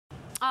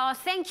Oh,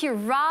 thank you,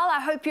 Ral. I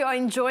hope you are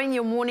enjoying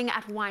your morning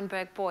at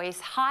Weinberg Boys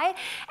High.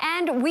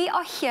 And we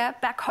are here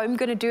back home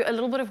going to do a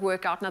little bit of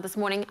workout. Now, this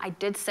morning, I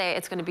did say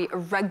it's going to be a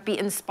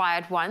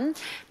rugby-inspired one,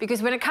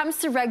 because when it comes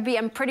to rugby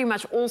and pretty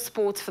much all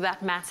sports for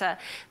that matter,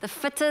 the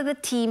fitter the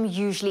team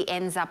usually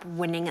ends up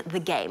winning the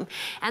game.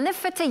 And the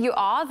fitter you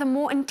are, the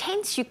more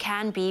intense you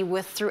can be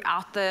with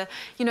throughout the,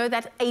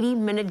 that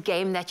 80-minute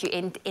game that you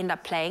end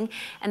up playing.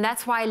 And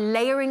that's why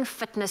layering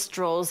fitness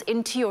drills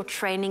into your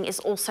training is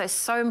also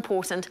so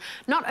important,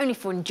 not only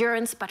for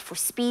endurance, but for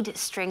speed,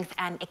 strength,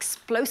 and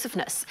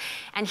explosiveness.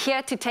 And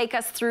here to take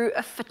us through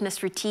a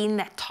fitness routine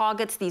that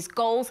targets these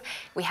goals,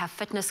 we have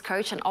fitness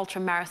coach and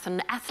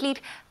ultramarathon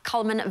athlete,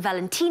 Culman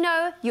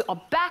Valentino. You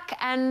are back,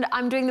 and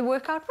I'm doing the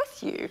workout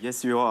with you.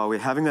 Yes, you are. We're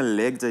having a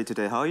leg day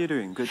today. How are you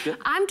doing? Good, good?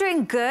 I'm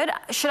doing good.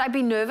 Should I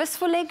be nervous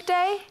for leg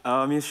day?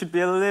 You should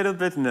be a little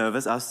bit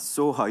nervous. I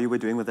saw how you were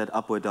doing with that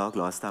upward dog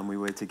last time we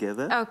were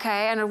together.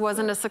 Okay, and it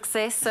wasn't a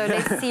success, so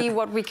let's see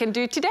what we can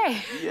do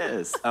today.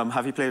 Yes.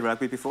 Have you played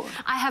rugby before?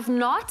 I have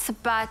not,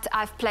 but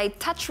I've played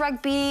touch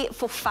rugby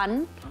for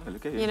fun. Oh,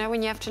 look at you. You know,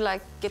 when you have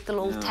to get the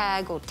little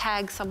tag or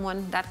tag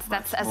someone,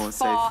 that's as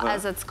far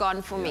as it's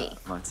gone for me.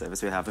 Much safer.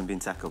 So you haven't been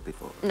tackled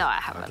before? No, I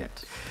haven't. Okay.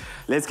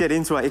 Let's get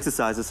into our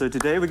exercises. So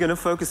today we're going to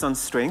focus on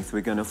strength.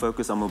 We're going to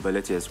focus on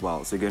mobility as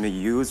well. So we're going to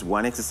use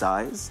one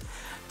exercise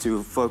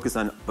to focus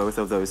on both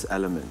of those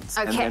elements.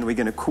 Okay. And then we're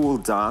going to cool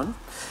down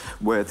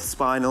with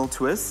spinal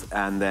twists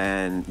and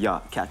then,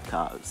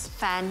 cat-cows.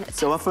 Fantastic.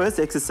 So our first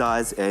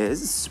exercise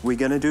is we're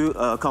going to do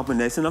a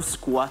combination of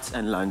squats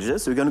and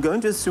lunges. So we're going to go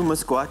into a sumo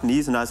squat,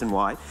 knees nice and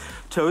wide,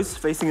 toes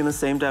facing in the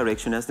same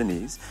direction as the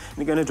knees.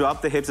 You're going to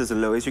drop the hips as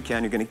low as you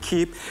can. You're going to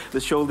keep the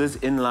shoulders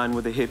in line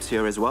with the hips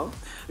here as well.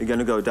 You're going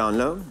to go down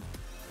low.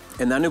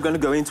 And then we're going to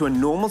go into a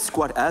normal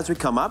squat as we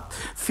come up.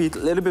 Feet a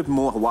little bit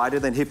more wider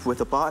than hip width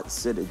apart.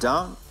 Sit it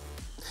down.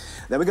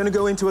 Then we're going to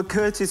go into a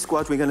curtsy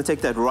squat. We're going to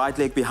take that right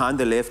leg behind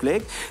the left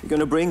leg. You're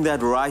going to bring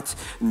that right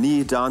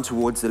knee down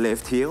towards the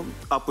left heel.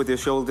 Up with your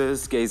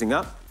shoulders, gazing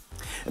up.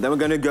 And then we're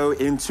going to go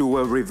into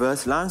a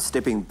reverse lunge,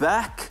 stepping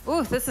back.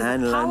 Ooh, this is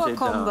a power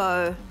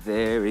combo. Down.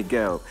 There we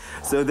go.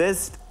 So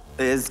this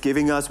is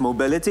giving us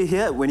mobility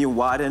here. When you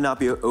widen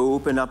up, you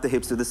open up the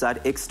hips to the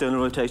side, external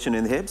rotation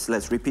in the hips.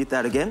 Let's repeat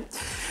that again.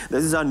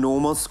 This is our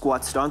normal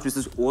squat stance, which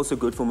is also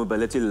good for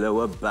mobility,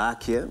 lower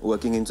back here,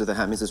 working into the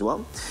hammies as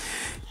well.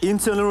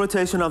 Internal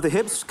rotation of the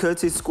hips,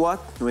 curtsy squat.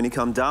 When you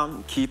come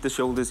down, keep the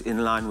shoulders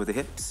in line with the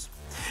hips.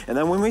 And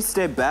then when we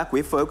step back,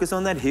 we focus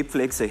on that hip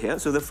flexor here.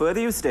 So the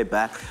further you step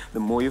back, the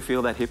more you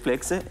feel that hip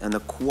flexor and the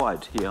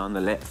quad here on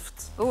the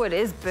left. Oh, it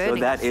is burning.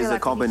 So that is a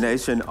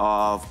combination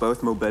of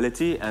both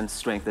mobility and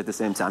strength at the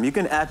same time. You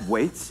can add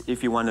weight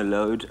if you want to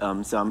load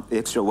some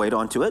extra weight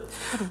onto it.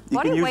 You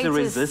can use a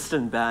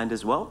resistant band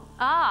as well.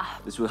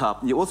 This will help.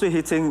 You're also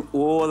hitting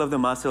all of the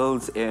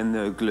muscles in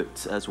the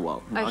glutes as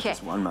well, not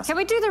just one muscle. Can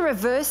we do the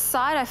reverse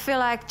side? I feel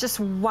like just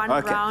one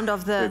round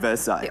of the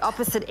reverse side. The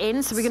opposite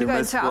end. So we're going to go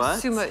into our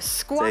sumo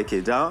squat. Take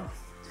it down.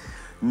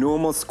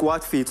 Normal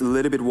squat, feet a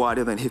little bit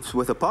wider than hips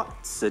width apart.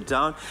 Sit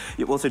down.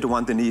 You also don't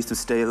want the knees to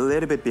stay a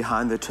little bit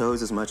behind the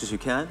toes as much as you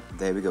can.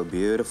 There we go,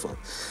 beautiful.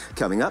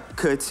 Coming up,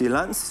 curtsy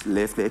lunge,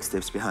 left leg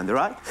steps behind the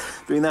right.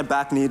 Bring that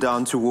back knee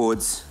down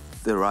towards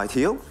the right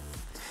heel.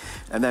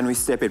 And then we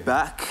step it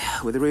back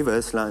with a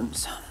reverse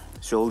lunge.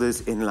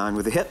 Shoulders in line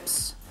with the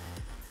hips.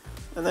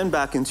 And then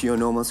back into your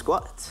normal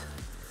squat.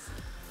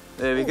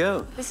 There we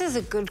go. This is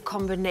a good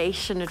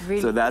combination. It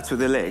really. So that's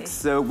with the legs.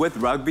 So with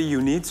rugby,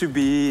 you need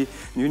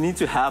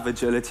to have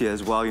agility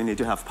as well. You need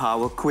to have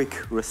power,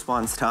 quick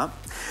response time.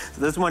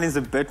 So this one is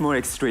a bit more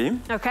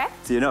extreme. Okay.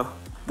 So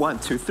 1,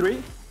 2,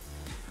 3,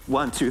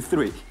 1, 2,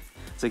 3.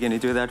 So can you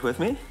do that with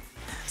me?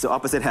 So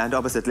opposite hand,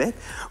 opposite leg.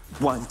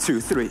 1,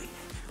 2, 3.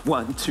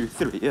 1, 2,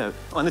 3. Yeah,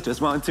 on the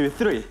twist. 1, 2,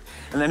 3.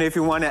 And then if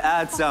you want to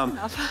add some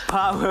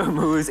power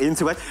moves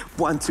into it,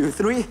 1, 2,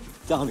 3.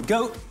 Down we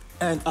go,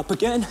 and up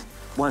again.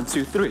 1,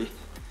 2, 3.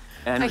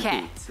 And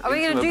okay. Are we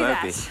going to do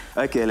that?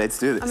 Okay, let's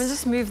do this. I'm going to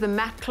just move the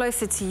mat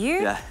closer to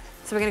you. Yeah.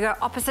 So we're going to go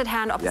opposite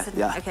hand, opposite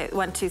knee. Okay,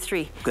 1, 2,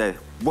 3. Okay,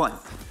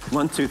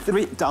 1, 2,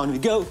 3. Down we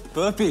go.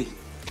 Burpee.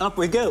 Up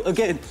we go.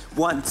 Again.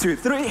 1, 2,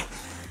 3.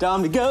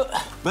 Down we go.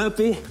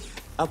 Burpee.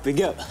 Up we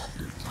go.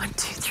 1, 2,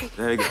 3.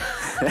 There we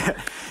go.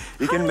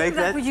 You can make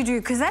that. How would you do?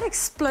 Because that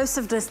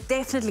explosiveness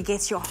definitely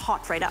gets your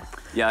heart rate up.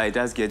 Yeah, it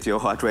does get your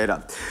heart rate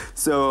up.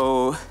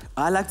 So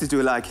I like to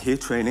do like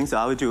HIIT training. So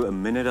I would do a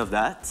minute of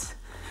that,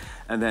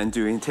 and then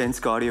do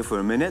intense cardio for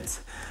a minute,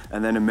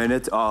 and then a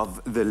minute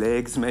of the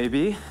legs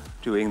maybe,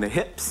 doing the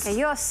hips. Okay,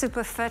 you're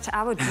super fit.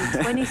 I would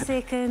do 20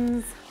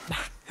 seconds.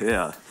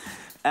 Yeah.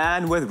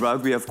 And with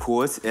rugby, of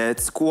course,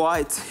 it's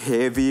quite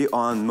heavy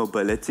on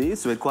mobility,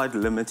 so it quite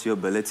limits your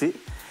ability.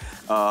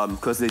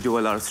 Because they do a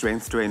lot of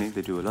strength training,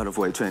 they do a lot of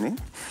weight training.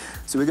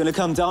 So we're going to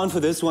come down for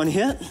this one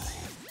here.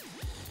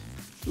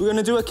 We're going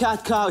to do a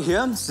cat-cow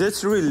here.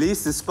 Just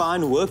release the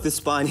spine, work the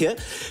spine here.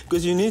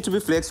 Because you need to be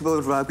flexible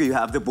with rugby. You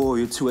have the ball,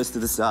 you twist to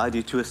the side,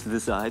 you twist to the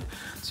side.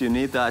 So you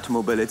need that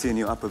mobility in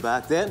your upper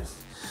back there.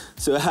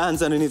 So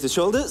hands underneath the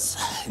shoulders,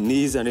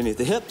 knees underneath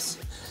the hips.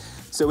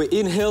 So we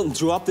inhale,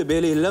 drop the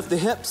belly, lift the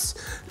hips,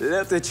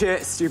 lift the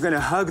chest. You're gonna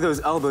hug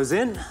those elbows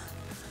in.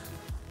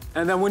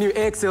 And then when you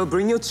exhale,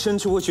 bring your chin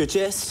towards your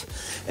chest.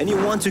 And you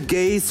want to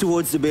gaze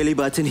towards the belly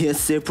button here,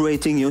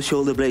 separating your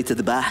shoulder blades at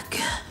the back.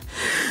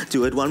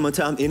 Do it one more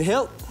time.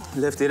 Inhale,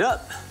 lift it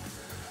up.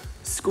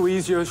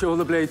 Squeeze your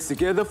shoulder blades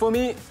together for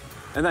me.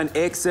 And then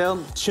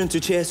exhale, chin to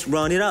chest,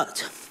 round it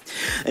out.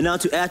 And now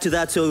to add to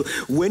that, so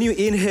when you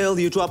inhale,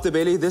 you drop the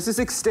belly. This is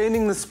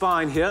extending the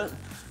spine here,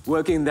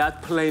 working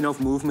that plane of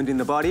movement in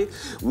the body.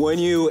 When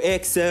you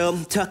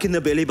exhale, tuck in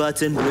the belly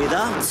button, breathe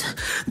out.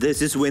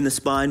 This is when the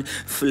spine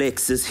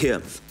flexes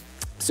here.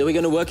 So we're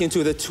gonna work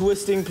into the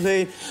twisting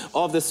plane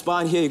of the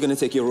spine here. You're gonna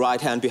take your right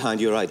hand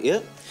behind your right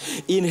ear.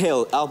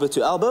 Inhale, elbow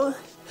to elbow.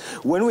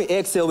 When we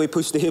exhale, we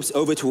push the hips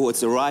over towards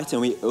the right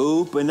and we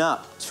open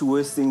up,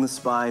 twisting the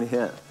spine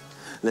here.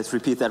 Let's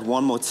repeat that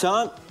one more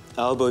time.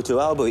 Elbow to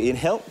elbow,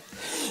 inhale,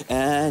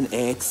 and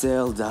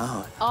exhale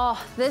down.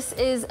 Oh, this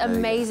is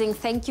amazing.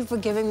 Thank you for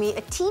giving me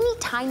a teeny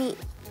tiny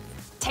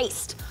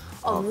taste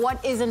of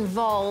what is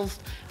involved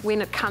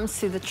when it comes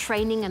to the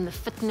training and the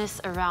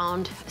fitness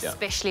around,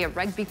 especially a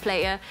rugby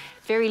player.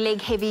 Very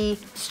leg heavy,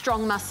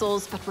 strong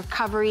muscles, but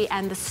recovery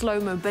and the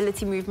slow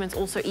mobility movements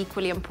also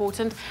equally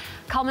important.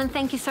 Kalman,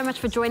 thank you so much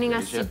for joining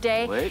us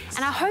today.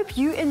 And I hope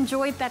you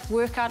enjoyed that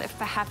workout. If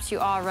perhaps you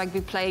are a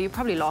rugby player, you're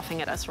probably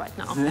laughing at us right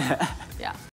now. Yeah.